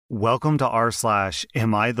Welcome to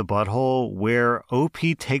r/Am I the Butthole, where OP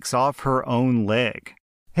takes off her own leg.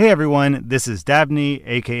 Hey everyone, this is Dabney,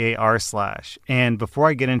 aka r/, and before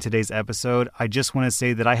I get into today's episode, I just want to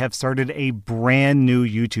say that I have started a brand new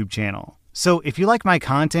YouTube channel. So if you like my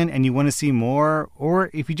content and you want to see more, or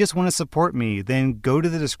if you just want to support me, then go to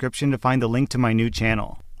the description to find the link to my new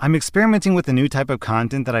channel. I'm experimenting with a new type of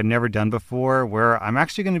content that I've never done before where I'm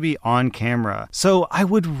actually going to be on camera. So I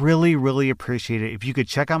would really appreciate it if you could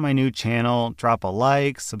check out my new channel, drop a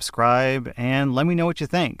like, subscribe, and let me know what you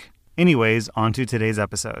think. Anyways, on to today's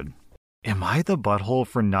episode. Am I the butthole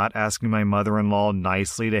for not asking my mother-in-law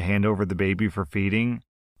nicely to hand over the baby for feeding?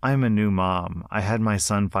 I'm a new mom. I had my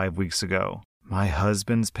son 5 weeks ago. My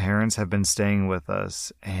husband's parents have been staying with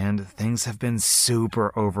us, and things have been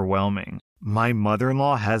super overwhelming. My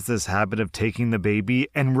mother-in-law has this habit of taking the baby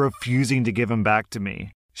and refusing to give him back to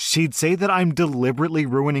me. She'd say that I'm deliberately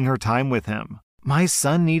ruining her time with him. My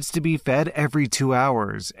son needs to be fed every 2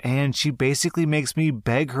 hours, and she basically makes me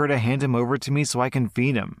beg her to hand him over to me so I can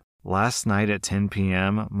feed him. Last night at 10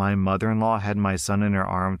 p.m., my mother-in-law had my son in her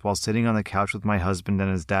arms while sitting on the couch with my husband and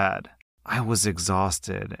his dad. I was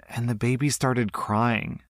exhausted, and the baby started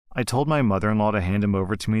crying. I told my mother-in-law to hand him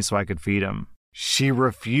over to me so I could feed him. She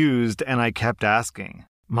refused, and I kept asking.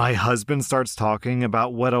 My husband starts talking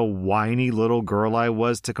about what a whiny little girl I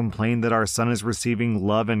was to complain that our son is receiving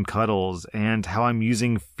love and cuddles, and how I'm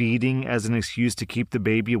using feeding as an excuse to keep the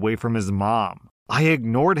baby away from his mom. I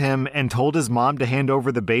ignored him and told his mom to hand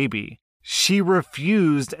over the baby. She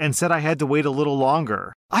refused and said I had to wait a little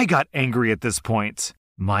longer. I got angry at this point.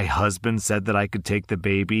 My husband said that I could take the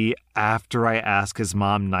baby after I asked his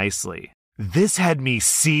mom nicely. This had me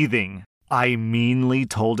seething. I meanly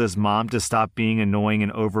told his mom to stop being annoying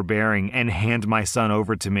and overbearing and hand my son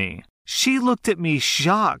over to me. She looked at me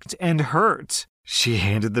shocked and hurt. She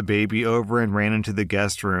handed the baby over and ran into the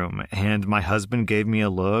guest room, and my husband gave me a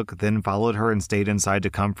look, then followed her and stayed inside to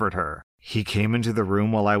comfort her. He came into the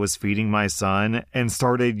room while I was feeding my son and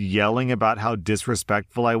started yelling about how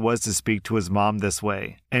disrespectful I was to speak to his mom this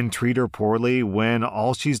way and treat her poorly when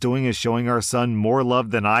all she's doing is showing our son more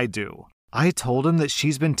love than I do. I told him that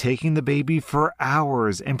she's been taking the baby for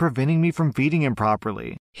hours and preventing me from feeding him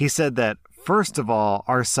properly. He said that, first of all,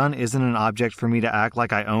 our son isn't an object for me to act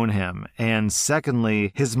like I own him, and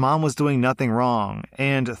secondly, his mom was doing nothing wrong,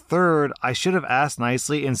 and third, I should have asked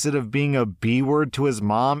nicely instead of being a B-word to his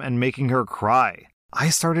mom and making her cry. I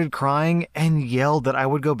started crying and yelled that I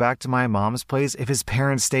would go back to my mom's place if his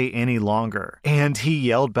parents stay any longer. And he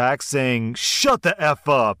yelled back saying, "Shut the F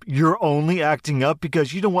up! You're only acting up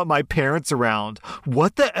because you don't want my parents around.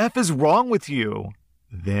 What the F is wrong with you?"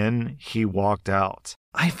 Then he walked out.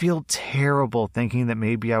 I feel terrible thinking that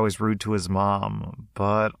maybe I was rude to his mom,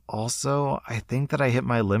 but also I think that I hit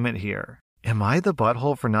my limit here. Am I the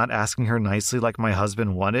butthole for not asking her nicely like my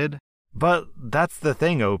husband wanted? But that's the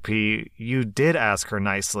thing, OP. You did ask her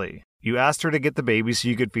nicely. You asked her to get the baby so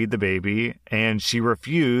you could feed the baby, and she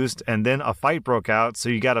refused, and then a fight broke out, so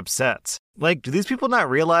you got upset. Like, do these people not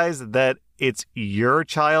realize that it's your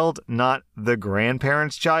child, not the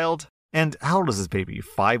grandparent's child? And how old is this baby?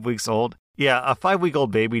 5 weeks old? Yeah, a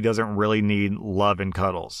 5-week-old baby doesn't really need love and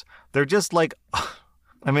cuddles. They're just like...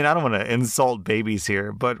 I mean, I don't want to insult babies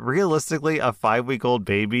here, but realistically, a 5-week-old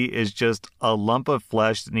baby is just a lump of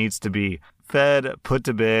flesh that needs to be fed, put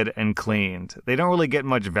to bed, and cleaned. They don't really get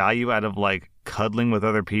much value out of, like, cuddling with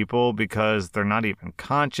other people because they're not even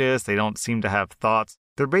conscious. They don't seem to have thoughts.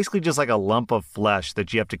 They're basically just like a lump of flesh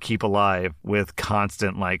that you have to keep alive with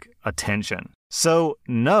constant, like, attention. So,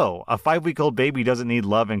 no, a 5-week-old baby doesn't need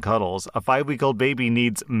love and cuddles. A 5-week-old baby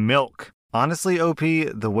needs milk. Honestly, OP,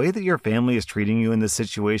 the way that your family is treating you in this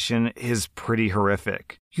situation is pretty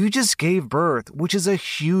horrific. You just gave birth, which is a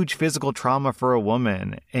huge physical trauma for a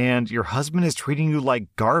woman, and your husband is treating you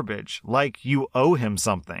like garbage, like you owe him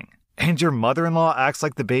something. And your mother-in-law acts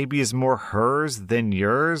like the baby is more hers than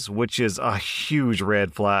yours, which is a huge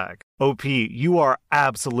red flag. OP, you are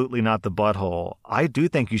absolutely not the butthole. I do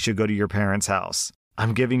think you should go to your parents' house.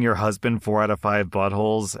 I'm giving your husband 4 out of 5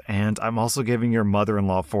 buttholes, and I'm also giving your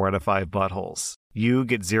mother-in-law 4 out of 5 buttholes. You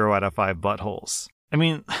get 0 out of 5 buttholes. I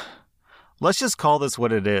mean, let's just call this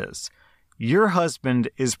what it is. Your husband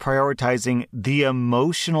is prioritizing the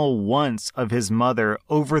emotional wants of his mother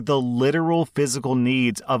over the literal physical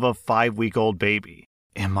needs of a 5-week-old baby.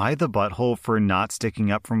 Am I the butthole for not sticking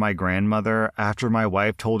up for my grandmother after my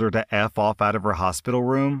wife told her to F off out of her hospital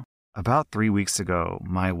room? About 3 weeks ago,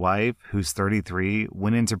 my wife, who's 33,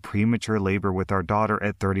 went into premature labor with our daughter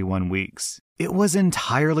at 31 weeks. It was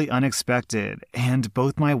entirely unexpected, and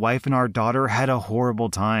both my wife and our daughter had a horrible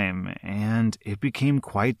time, and it became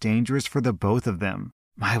quite dangerous for the both of them.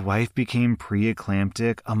 My wife became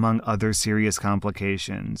preeclamptic among other serious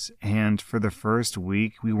complications, and for the first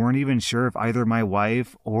week, we weren't even sure if either my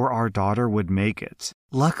wife or our daughter would make it.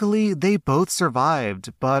 Luckily, they both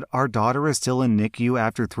survived, but our daughter is still in NICU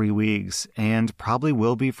after 3 weeks, and probably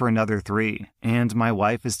will be for another 3, and my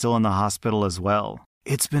wife is still in the hospital as well.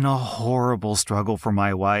 It's been a horrible struggle for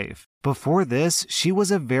my wife. Before this, she was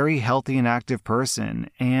a very healthy and active person,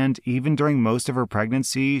 and even during most of her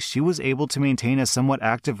pregnancy, she was able to maintain a somewhat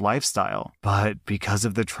active lifestyle. But because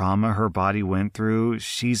of the trauma her body went through,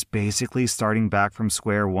 she's basically starting back from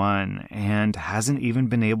square one and hasn't even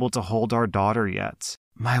been able to hold our daughter yet.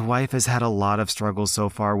 My wife has had a lot of struggles so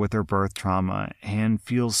far with her birth trauma and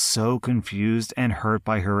feels so confused and hurt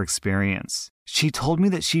by her experience. She told me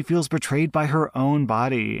that she feels betrayed by her own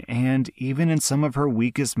body, and even in some of her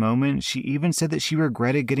weakest moments, she even said that she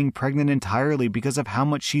regretted getting pregnant entirely because of how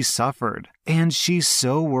much she suffered. And she's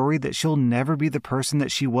so worried that she'll never be the person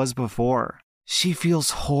that she was before. She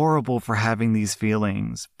feels horrible for having these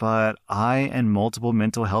feelings, but I and multiple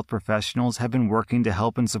mental health professionals have been working to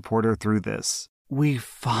help and support her through this. We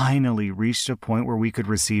finally reached a point where we could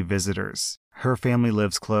receive visitors. Her family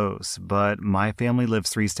lives close, but my family lives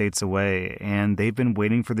 3 states away, and they've been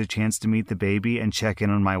waiting for the chance to meet the baby and check in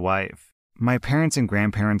on my wife. My parents and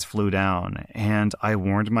grandparents flew down, and I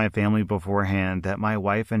warned my family beforehand that my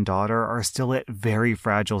wife and daughter are still at very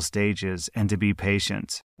fragile stages and to be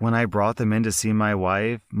patient. When I brought them in to see my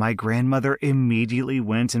wife, my grandmother immediately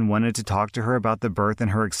went and wanted to talk to her about the birth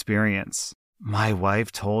and her experience. My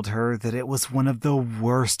wife told her that it was one of the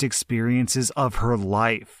worst experiences of her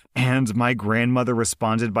life, and my grandmother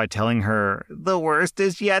responded by telling her, "The worst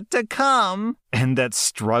is yet to come," and that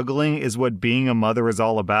struggling is what being a mother is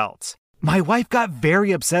all about. My wife got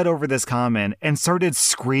very upset over this comment and started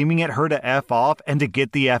screaming at her to F off and to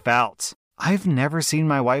get the F out. I've never seen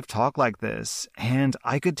my wife talk like this, and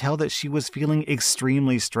I could tell that she was feeling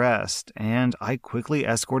extremely stressed, and I quickly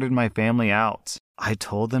escorted my family out. I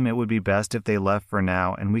told them it would be best if they left for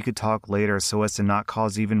now and we could talk later so as to not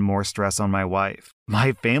cause even more stress on my wife.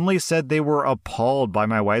 My family said they were appalled by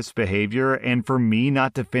my wife's behavior and for me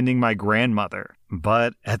not defending my grandmother.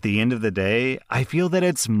 But at the end of the day, I feel that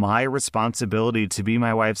it's my responsibility to be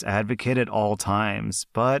my wife's advocate at all times,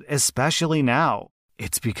 but especially now.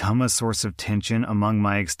 It's become a source of tension among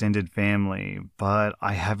my extended family, but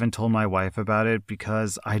I haven't told my wife about it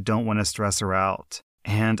because I don't want to stress her out.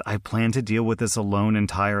 And I plan to deal with this alone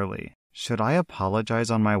entirely. Should I apologize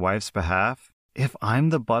on my wife's behalf? If I'm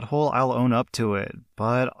the butthole, I'll own up to it,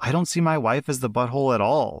 but I don't see my wife as the butthole at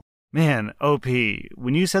all. Man, OP,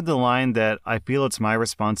 when you said the line that I feel it's my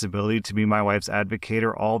responsibility to be my wife's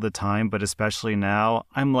advocator all the time, but especially now,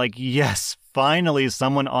 I'm like, yes, finally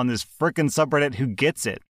someone on this frickin' subreddit who gets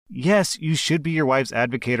it. Yes, you should be your wife's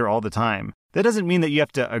advocator all the time. That doesn't mean that you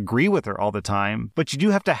have to agree with her all the time, but you do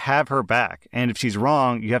have to have her back. And if she's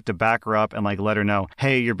wrong, you have to back her up and let her know,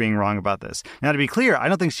 hey, you're being wrong about this. Now, to be clear, I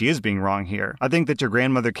don't think she is being wrong here. I think that your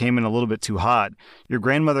grandmother came in a little bit too hot. Your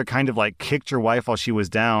grandmother kind of kicked your wife while she was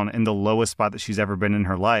down in the lowest spot that she's ever been in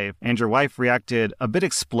her life. And your wife reacted a bit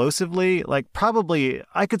explosively, probably,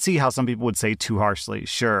 I could see how some people would say too harshly,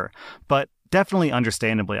 sure. But definitely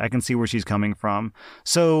understandably, I can see where she's coming from.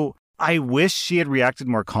 So I wish she had reacted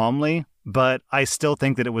more calmly, but I still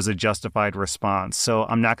think that it was a justified response, so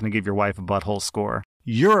I'm not going to give your wife a butthole score.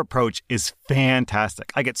 Your approach is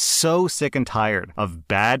fantastic. I get so sick and tired of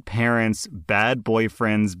bad parents, bad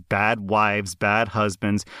boyfriends, bad wives, bad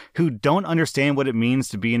husbands who don't understand what it means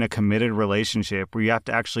to be in a committed relationship where you have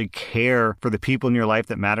to actually care for the people in your life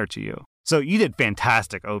that matter to you. So you did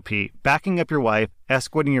fantastic, OP. Backing up your wife,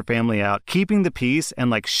 escorting your family out, keeping the peace,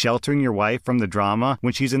 and sheltering your wife from the drama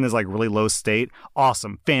when she's in this really low state.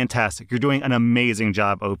 Awesome. Fantastic. You're doing an amazing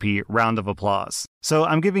job, OP. Round of applause. So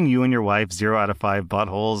I'm giving you and your wife 0 out of 5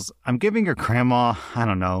 buttholes. I'm giving your grandma,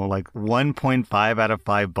 1.5 out of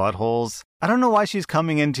 5 buttholes. I don't know why she's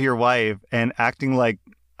coming into your wife and acting like,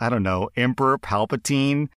 Emperor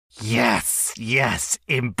Palpatine. Yes,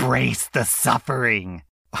 embrace the suffering.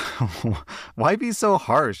 Why be so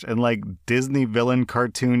harsh and Disney villain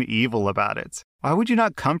cartoon evil about it? Why would you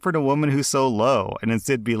not comfort a woman who's so low and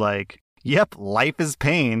instead be yep, life is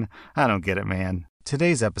pain? I don't get it, man.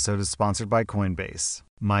 Today's episode is sponsored by Coinbase.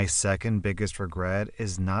 My second biggest regret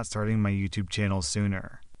is not starting my YouTube channel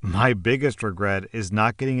sooner. My biggest regret is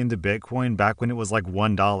not getting into Bitcoin back when it was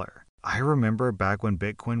 $1. I remember back when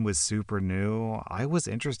Bitcoin was super new, I was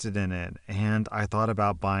interested in it and I thought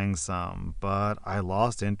about buying some, but I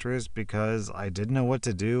lost interest because I didn't know what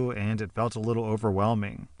to do and it felt a little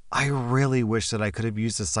overwhelming. I really wish that I could have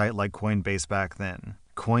used a site like Coinbase back then.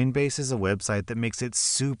 Coinbase is a website that makes it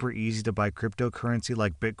super easy to buy cryptocurrency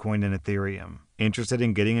like Bitcoin and Ethereum. Interested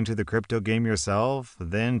in getting into the crypto game yourself?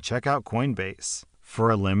 Then check out Coinbase. For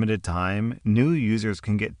a limited time, new users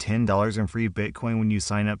can get $10 in free Bitcoin when you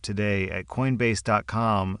sign up today at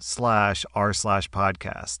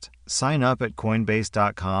coinbase.com/r/podcast. Sign up at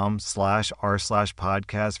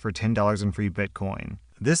coinbase.com/r/podcast for $10 in free Bitcoin.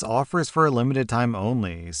 This offer is for a limited time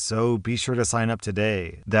only, so be sure to sign up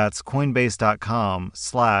today. That's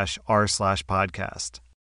coinbase.com/r/podcast.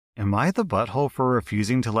 Am I the butthole for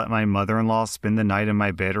refusing to let my mother-in-law spend the night in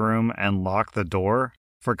my bedroom and lock the door?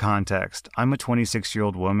 For context, I'm a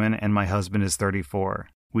 26-year-old woman and my husband is 34.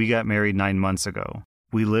 We got married 9 months ago.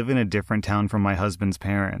 We live in a different town from my husband's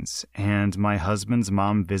parents, and my husband's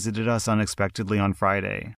mom visited us unexpectedly on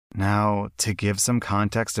Friday. Now, to give some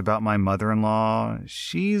context about my mother-in-law,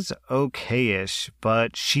 she's okay-ish,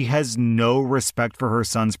 but she has no respect for her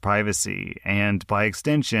son's privacy, and by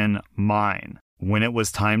extension, mine. When it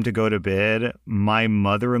was time to go to bed, my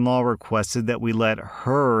mother-in-law requested that we let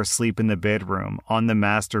her sleep in the bedroom on the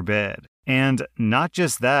master bed. And not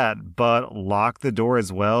just that, but lock the door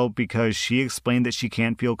as well because she explained that she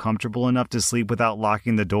can't feel comfortable enough to sleep without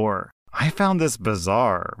locking the door. I found this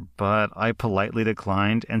bizarre, but I politely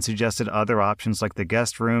declined and suggested other options like the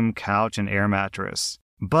guest room, couch, and air mattress.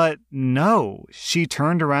 But no, she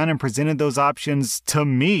turned around and presented those options to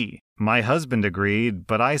me. My husband agreed,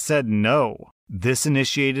 but I said no. This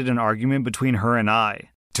initiated an argument between her and I.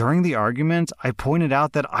 During the argument, I pointed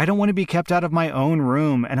out that I don't want to be kept out of my own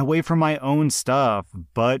room and away from my own stuff,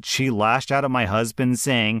 but she lashed out at my husband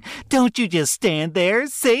saying, "Don't you just stand there,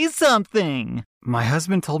 say something!" My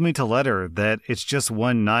husband told me to let her, that it's just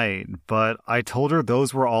one night, but I told her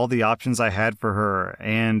those were all the options I had for her,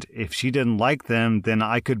 and if she didn't like them, then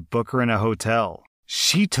I could book her in a hotel.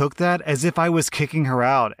 She took that as if I was kicking her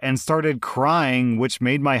out and started crying, which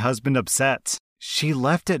made my husband upset. She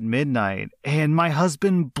left at midnight, and my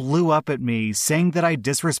husband blew up at me, saying that I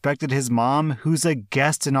disrespected his mom, who's a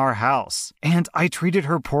guest in our house, and I treated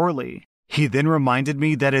her poorly. He then reminded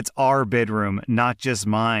me that it's our bedroom, not just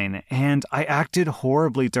mine, and I acted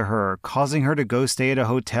horribly to her, causing her to go stay at a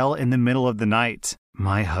hotel in the middle of the night.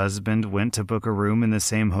 My husband went to book a room in the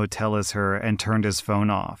same hotel as her and turned his phone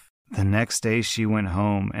off. The next day, she went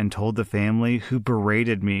home and told the family, who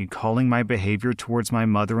berated me, calling my behavior towards my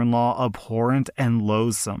mother-in-law abhorrent and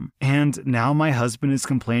loathsome. And now my husband is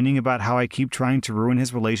complaining about how I keep trying to ruin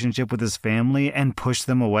his relationship with his family and push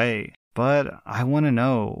them away. But I want to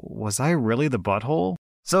know, was I really the butthole?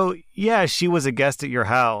 So, yeah, she was a guest at your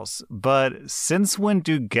house, but since when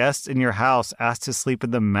do guests in your house ask to sleep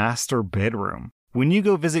in the master bedroom? When you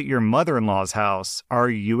go visit your mother-in-law's house, are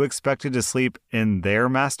you expected to sleep in their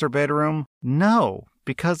master bedroom? No,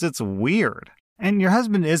 because it's weird. And your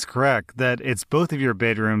husband is correct that it's both of your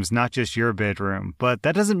bedrooms, not just your bedroom, but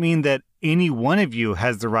that doesn't mean that any one of you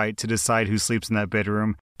has the right to decide who sleeps in that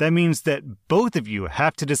bedroom. That means that both of you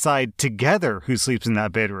have to decide together who sleeps in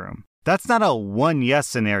that bedroom. That's not a one yes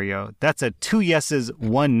scenario. That's a two yeses,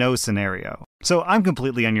 one no scenario. So I'm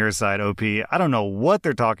completely on your side, OP. I don't know what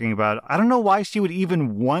they're talking about. I don't know why she would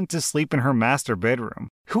even want to sleep in her master bedroom.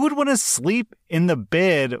 Who would want to sleep in the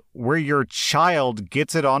bed where your child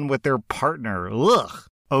gets it on with their partner? Ugh.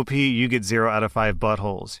 OP, you get 0 out of 5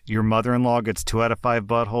 buttholes. Your mother-in-law gets 2 out of 5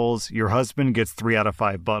 buttholes. Your husband gets 3 out of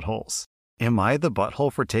 5 buttholes. Am I the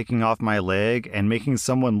butthole for taking off my leg and making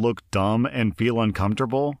someone look dumb and feel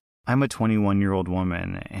uncomfortable? I'm a 21-year-old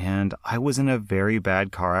woman, and I was in a very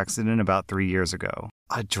bad car accident about 3 years ago.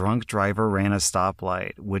 A drunk driver ran a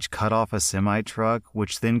stoplight, which cut off a semi-truck,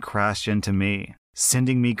 which then crashed into me,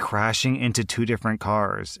 sending me crashing into 2 different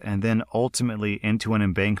cars, and then ultimately into an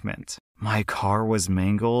embankment. My car was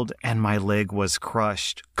mangled, and my leg was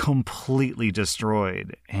crushed, completely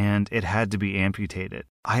destroyed, and it had to be amputated.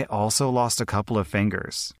 I also lost a couple of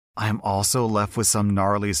fingers. I'm also left with some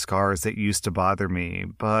gnarly scars that used to bother me,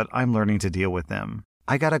 but I'm learning to deal with them.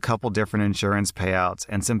 I got a couple different insurance payouts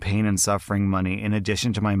and some pain and suffering money in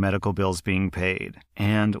addition to my medical bills being paid.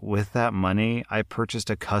 And with that money, I purchased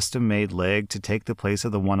a custom-made leg to take the place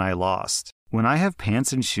of the one I lost. When I have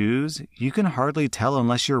pants and shoes, you can hardly tell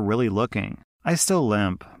unless you're really looking. I still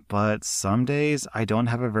limp, but some days I don't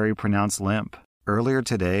have a very pronounced limp. Earlier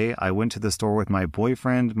today, I went to the store with my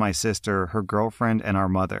boyfriend, my sister, her girlfriend, and our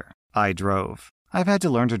mother. I drove. I've had to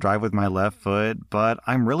learn to drive with my left foot, but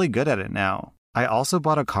I'm really good at it now. I also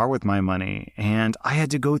bought a car with my money, and I had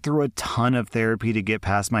to go through a ton of therapy to get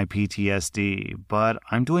past my PTSD, but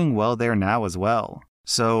I'm doing well there now as well.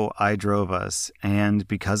 So I drove us, and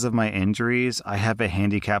because of my injuries, I have a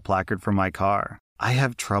handicap placard for my car. I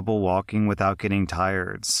have trouble walking without getting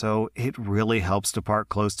tired, so it really helps to park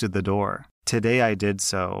close to the door. Today I did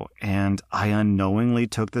so, and I unknowingly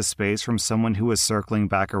took the space from someone who was circling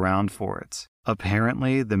back around for it.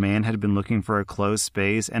 Apparently, the man had been looking for a closed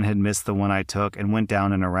space and had missed the one I took and went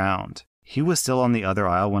down and around. He was still on the other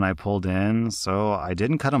aisle when I pulled in, so I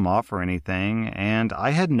didn't cut him off or anything, and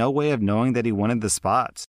I had no way of knowing that he wanted the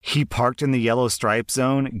spot. He parked in the yellow stripe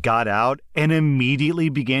zone, got out, and immediately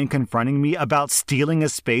began confronting me about stealing a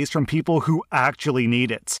space from people who actually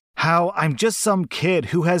need it. How I'm just some kid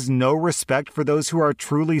who has no respect for those who are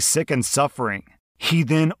truly sick and suffering. He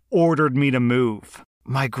then ordered me to move.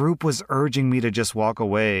 My group was urging me to just walk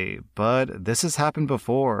away, but this has happened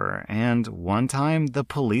before, and one time the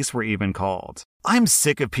police were even called. I'm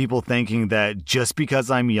sick of people thinking that just because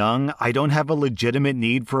I'm young, I don't have a legitimate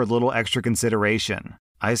need for a little extra consideration.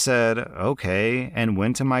 I said, okay, and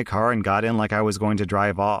went to my car and got in like I was going to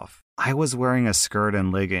drive off. I was wearing a skirt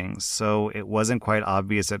and leggings, so it wasn't quite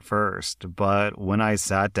obvious at first, but when I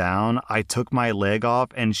sat down, I took my leg off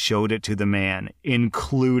and showed it to the man,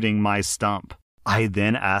 including my stump. I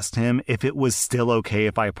then asked him if it was still okay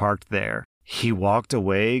if I parked there. He walked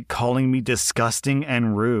away, calling me disgusting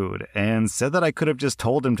and rude, and said that I could have just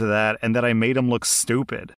told him to that and that I made him look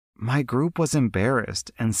stupid. My group was embarrassed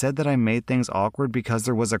and said that I made things awkward because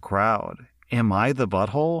there was a crowd. Am I the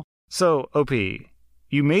butthole? So, OP,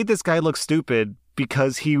 you made this guy look stupid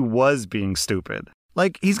because he was being stupid.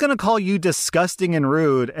 Like, he's gonna call you disgusting and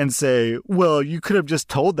rude and say, well, you could have just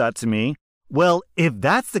told that to me. Well, if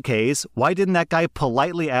that's the case, why didn't that guy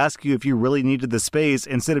politely ask you if you really needed the space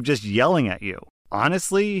instead of just yelling at you?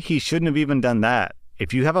 Honestly, he shouldn't have even done that.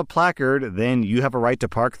 If you have a placard, then you have a right to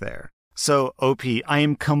park there. So, OP, I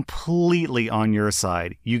am completely on your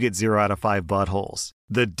side. You get 0 out of 5 buttholes.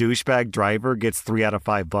 The douchebag driver gets 3 out of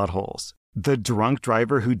 5 buttholes. The drunk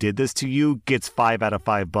driver who did this to you gets 5 out of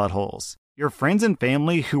 5 buttholes. Your friends and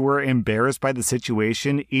family who were embarrassed by the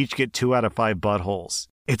situation each get 2 out of 5 buttholes.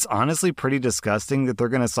 It's honestly pretty disgusting that they're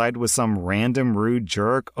going to side with some random rude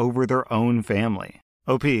jerk over their own family.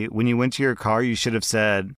 OP, when you went to your car, you should have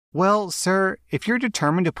said, well, sir, if you're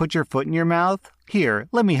determined to put your foot in your mouth, here,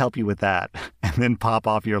 let me help you with that, and then pop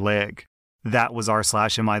off your leg. That was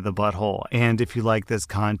r/AmITheButthole, and if you like this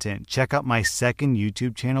content, check out my second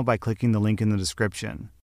YouTube channel by clicking the link in the description.